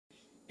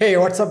Hey,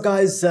 what's up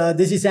guys?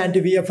 This is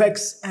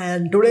Anti-VFX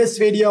and today's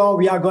video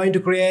we are going to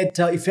create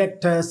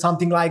effect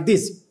something like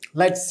this.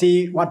 Let's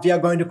see what we are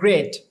going to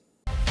create.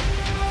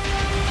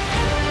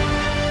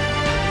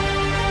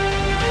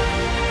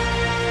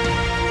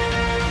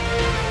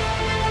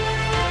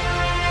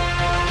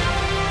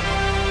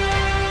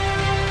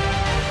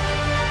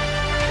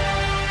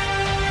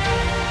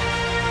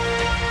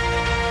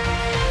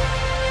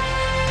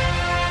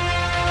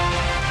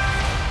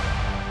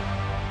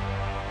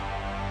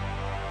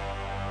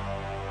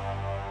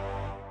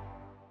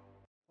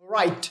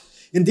 Right.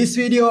 In this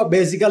video,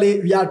 basically,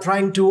 we are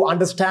trying to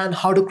understand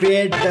how to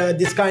create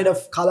this kind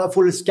of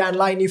colorful scan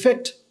line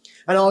effect.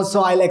 And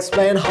also, I'll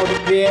explain how to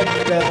create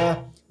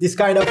this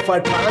kind of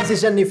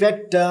transition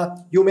effect.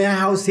 You may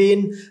have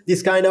seen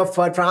this kind of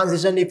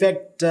transition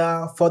effect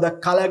for the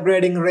color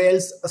grading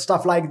rails,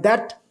 stuff like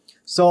that.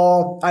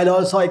 So, I'll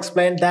also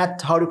explain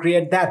that, how to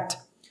create that.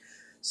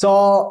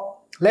 So,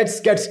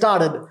 let's get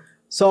started.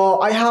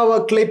 So I have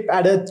a clip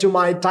added to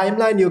my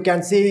timeline. You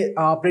can see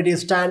a pretty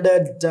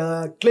standard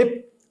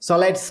clip. So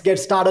let's get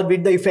started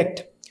with the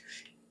effect.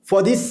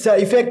 For this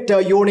effect,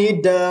 you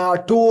need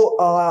two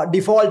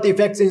default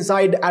effects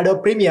inside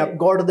Adobe Premiere.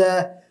 Go to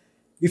the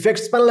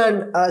effects panel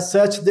and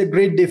search the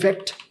grid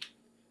effect.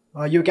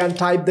 You can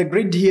type the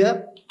grid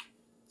here.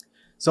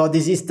 So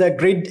this is the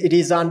grid. It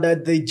is under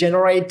the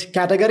generate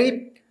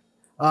category.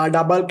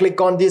 Double click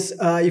on this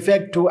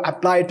effect to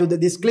apply to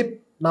this clip.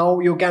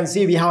 Now you can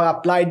see we have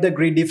applied the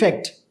grid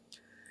effect.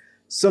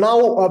 So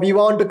now we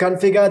want to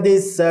configure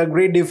this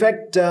grid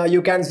effect.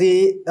 You can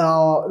see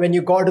when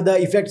you go to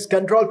the effects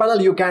control panel,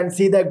 you can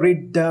see the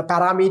grid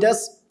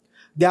parameters.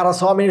 There are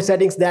so many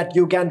settings that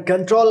you can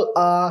control.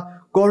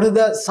 Go to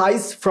the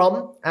size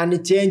from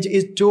and change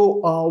it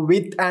to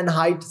width and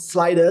height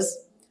sliders,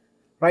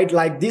 right,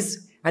 like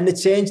this, and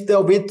change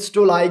the width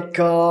to like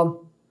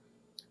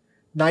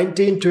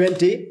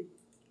 1920.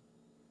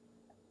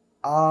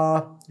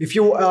 If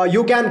you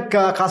can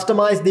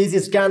customize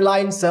these scan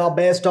lines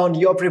based on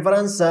your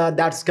preference.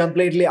 That's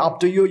completely up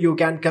to you. You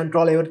can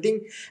control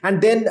everything,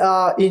 and then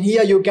in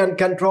here you can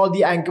control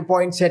the anchor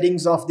point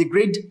settings of the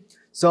grid.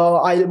 So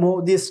I'll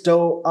move this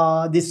to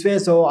this way,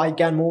 so I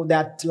can move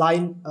that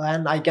line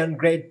and I can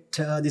create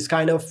this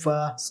kind of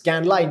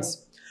scan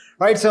lines,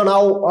 right? So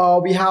now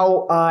we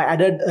have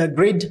added a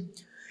grid.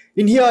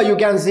 In here, you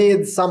can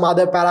see some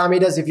other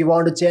parameters if you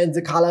want to change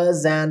the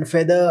colors and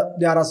feather.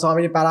 There are so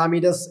many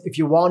parameters if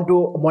you want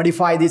to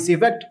modify this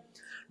effect.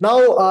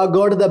 Now,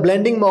 go to the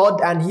blending mode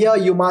and here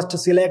you must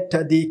select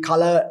the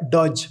color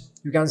dodge.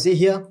 You can see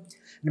here.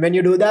 And when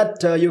you do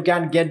that, you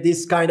can get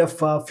this kind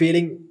of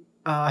feeling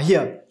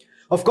here.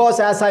 Of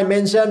course, as I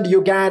mentioned,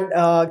 you can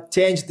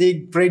change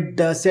the grid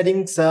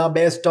settings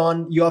based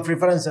on your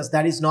preferences.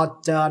 That is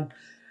not,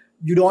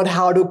 you don't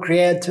have to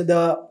create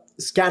the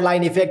scan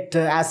line effect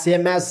as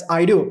same as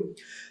I do.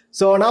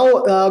 So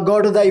now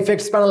go to the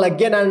effects panel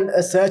again and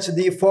search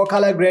the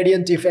 4-color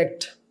gradient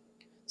effect.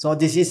 So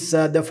this is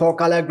the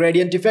 4-color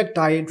gradient effect.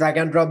 I drag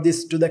and drop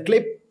this to the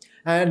clip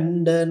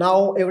and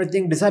now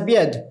everything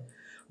disappeared.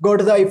 Go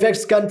to the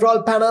effects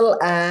control panel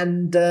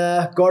and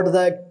go to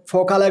the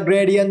 4-color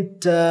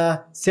gradient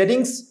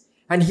settings,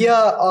 and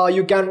here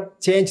you can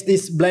change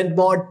this blend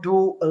mode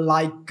to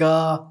like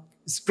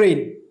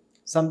screen.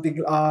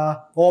 Something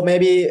or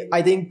maybe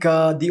I think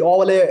the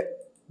overlay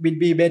would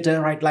be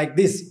better, right, like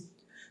this.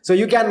 So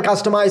you can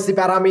customize the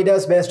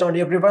parameters based on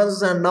your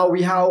preferences, and now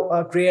we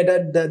have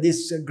created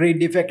this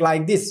grid effect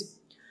like this,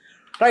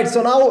 right?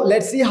 So now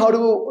let's see how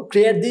to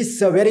create this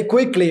very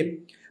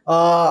quickly.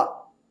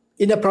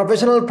 In a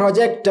professional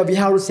project, we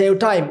have to save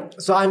time,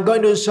 so I'm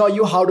going to show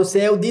you how to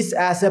save this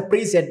as a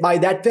preset. By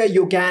that way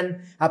you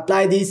can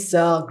apply this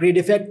grid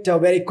effect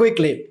very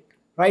quickly,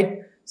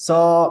 right?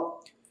 So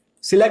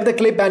select the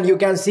clip and you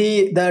can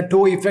see the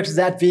two effects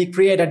that we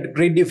created,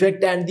 grid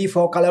effect and the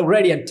 4-color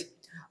gradient.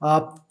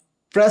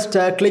 First,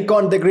 click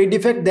on the grid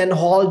effect, then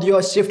hold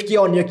your shift key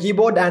on your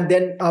keyboard and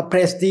then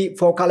press the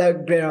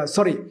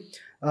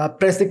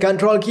press the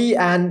control key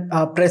and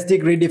press the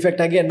grid effect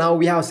again. Now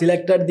we have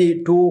selected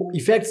the two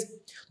effects.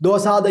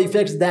 Those are the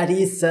effects that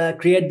is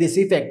create this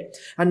effect.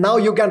 And now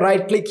you can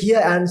right click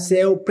here and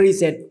save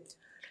preset.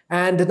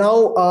 And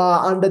now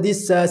under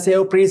this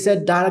save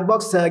preset dialog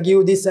box,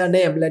 give this a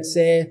name. Let's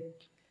say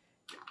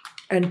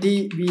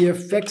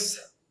Anti-VFX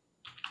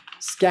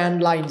scan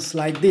lines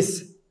like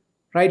this,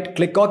 right?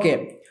 Click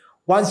OK.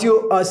 Once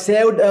you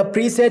saved a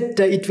preset,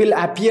 it will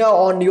appear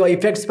on your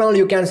effects panel.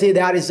 You can see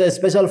there is a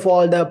special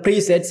folder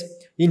presets.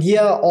 In here,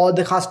 all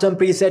the custom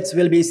presets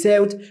will be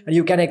saved, and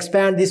you can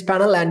expand this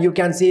panel and you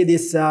can see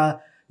this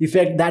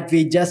effect that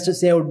we just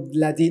saved.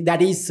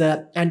 That is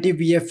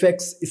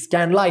Anti-VFX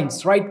scan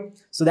lines, right?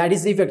 So that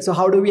is the effect. So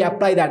how do we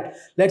apply that?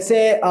 Let's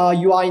say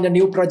you are in a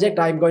new project.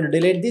 I'm going to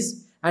delete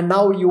this. And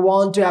now you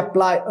want to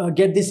apply,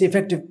 get this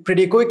effect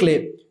pretty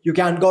quickly. You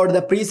can go to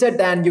the preset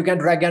and you can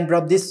drag and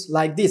drop this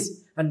like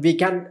this. And we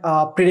can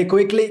pretty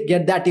quickly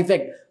get that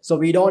effect. So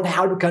we don't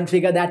have to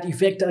configure that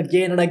effect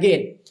again and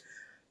again.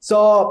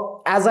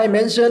 So as I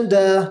mentioned,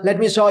 let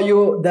me show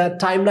you the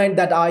timeline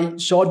that I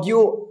showed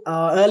you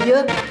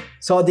earlier.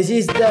 So this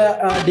is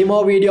the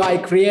demo video I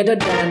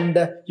created,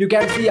 and you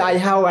can see I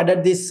have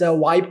added this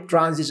wipe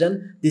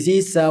transition. This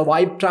is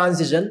wipe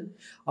transition.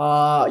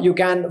 You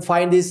can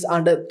find this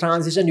under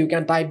transition. You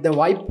can type the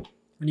wipe.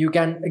 You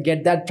can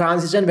get that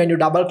transition. When you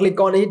double click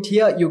on it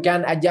here, you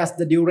can adjust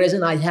the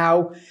duration. I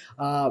have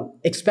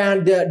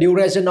expand the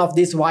duration of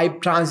this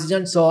wipe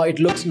transition, so it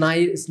looks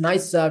nice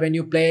when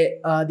you play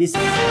this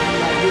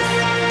like this,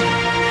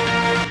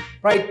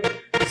 right?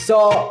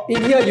 So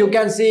in here you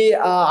can see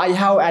I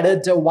have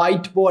added a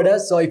white border.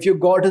 So if you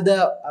go to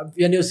the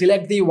when you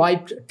select the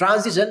wipe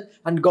transition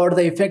and go to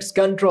the effects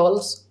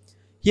controls,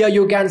 here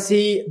you can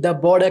see the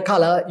border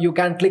color. You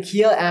can click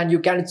here and you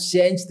can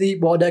change the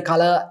border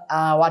color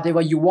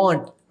whatever you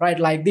want, right?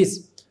 Like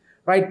this,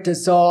 right?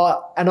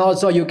 So, and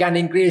also you can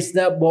increase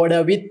the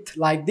border width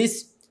like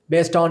this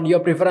based on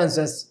your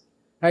preferences,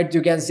 right?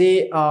 You can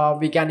see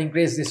we can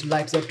increase this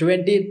like say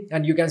 20,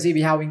 and you can see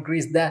we have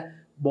increased the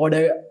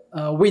border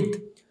width,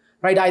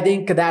 right? I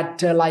think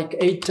that like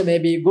 8 may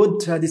be good,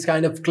 this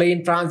kind of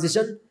clean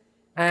transition.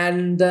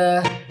 And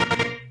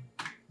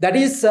that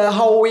is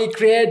how we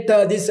create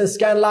this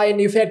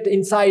scanline effect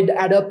inside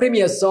Adobe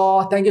Premiere.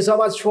 So thank you so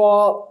much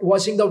for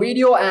watching the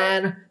video,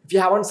 and if you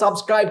haven't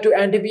subscribed to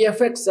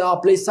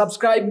NTVFX, please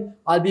subscribe.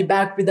 I'll be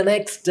back with the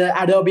next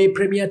Adobe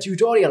Premiere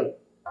tutorial.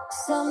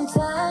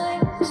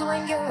 Sometimes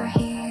when you're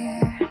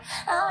here,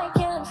 I